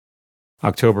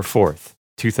October 4th,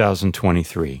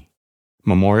 2023.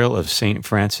 Memorial of St.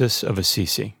 Francis of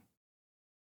Assisi.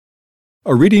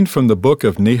 A reading from the book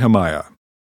of Nehemiah.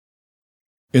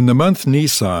 In the month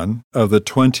Nisan of the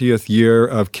 20th year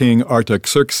of King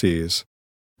Artaxerxes,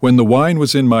 when the wine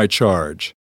was in my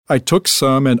charge, I took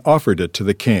some and offered it to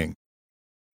the king.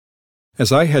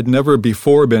 As I had never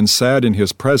before been sad in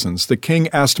his presence, the king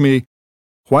asked me,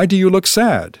 "Why do you look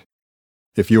sad?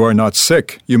 If you are not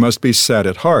sick, you must be sad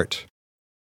at heart."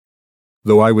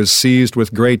 Though I was seized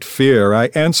with great fear, I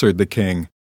answered the king,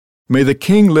 "May the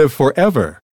king live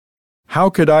forever! How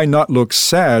could I not look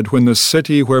sad when the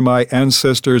city where my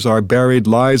ancestors are buried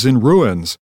lies in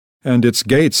ruins, and its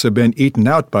gates have been eaten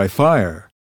out by fire?"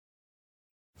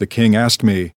 The king asked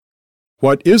me,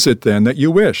 "What is it then that you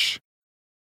wish?"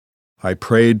 I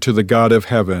prayed to the God of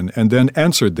heaven and then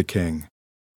answered the king,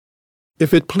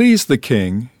 "If it please the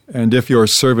king, and if your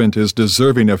servant is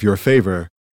deserving of your favor,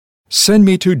 send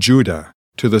me to Judah,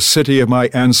 to the city of my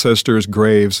ancestors'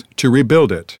 graves, to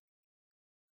rebuild it."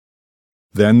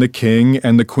 Then the king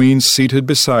and the queen seated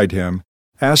beside him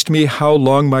asked me how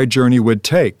long my journey would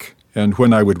take and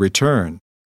when I would return.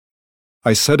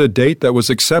 I set a date that was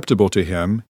acceptable to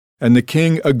him, and the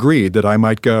king agreed that I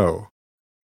might go.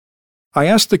 I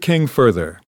asked the king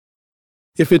further,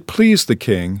 "If it please the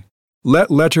king,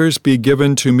 let letters be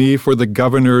given to me for the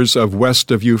governors of west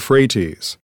of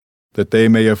Euphrates, that they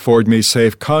may afford me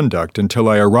safe conduct until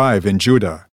I arrive in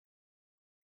Judah.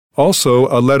 Also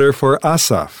a letter for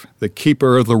Asaph, the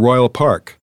keeper of the royal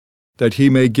park, that he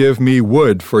may give me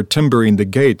wood for timbering the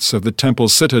gates of the temple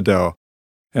citadel,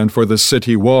 and for the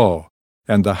city wall,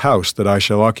 and the house that I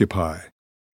shall occupy."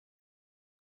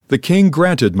 The king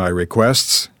granted my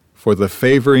requests, for the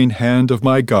favoring hand of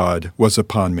my God was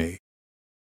upon me.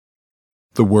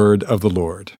 The word of the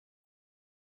Lord.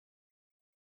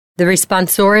 The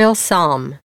responsorial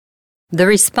psalm. The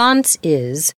response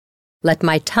is, "Let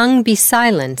my tongue be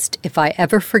silenced if I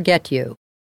ever forget you."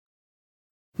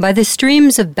 By the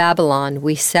streams of Babylon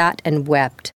we sat and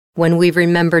wept when we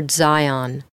remembered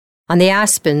Zion. On the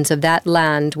aspens of that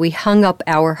land we hung up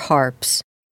our harps.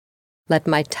 Let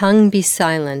my tongue be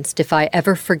silenced if I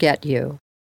ever forget you.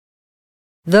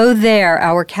 Though there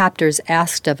our captors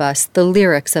asked of us the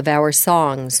lyrics of our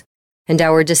songs, and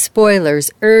our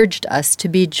despoilers urged us to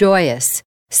be joyous,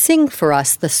 sing for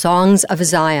us the songs of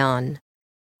Zion.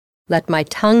 Let my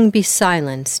tongue be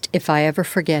silenced if I ever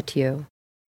forget you.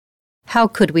 How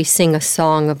could we sing a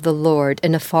song of the Lord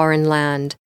in a foreign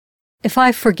land? If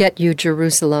I forget you,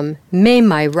 Jerusalem, may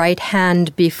my right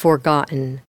hand be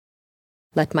forgotten.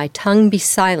 Let my tongue be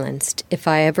silenced if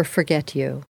I ever forget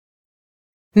you.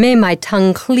 May my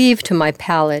tongue cleave to my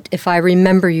palate if I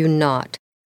remember you not,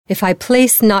 if I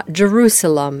place not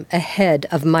Jerusalem ahead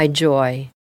of my joy.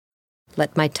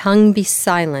 Let my tongue be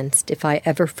silenced if I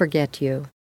ever forget you.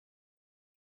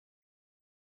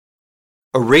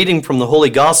 A reading from the Holy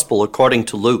Gospel according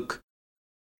to Luke.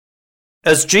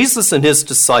 As Jesus and his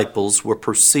disciples were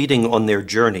proceeding on their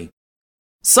journey,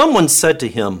 someone said to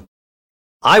him,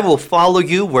 "I will follow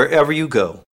you wherever you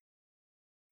go."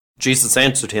 Jesus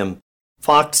answered him,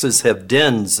 "Foxes have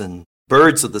dens and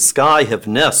birds of the sky have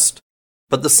nests,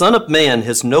 but the Son of Man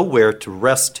has nowhere to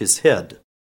rest his head."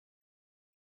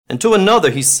 And to another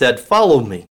he said, "Follow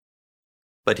me."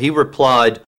 But he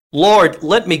replied, "Lord,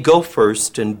 let me go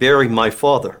first and bury my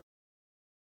father."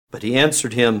 But he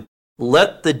answered him,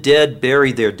 "Let the dead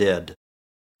bury their dead,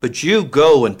 but you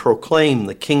go and proclaim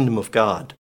the kingdom of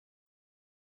God."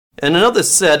 And another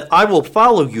said, "I will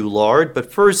follow you, Lord,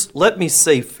 but first let me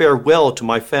say farewell to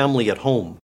my family at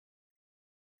home."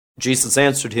 Jesus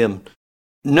answered him,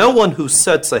 "No one who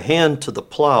sets a hand to the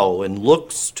plow and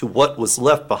looks to what was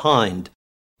left behind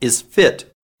is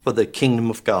fit for the kingdom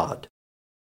of God."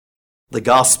 The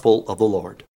Gospel of the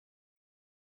Lord.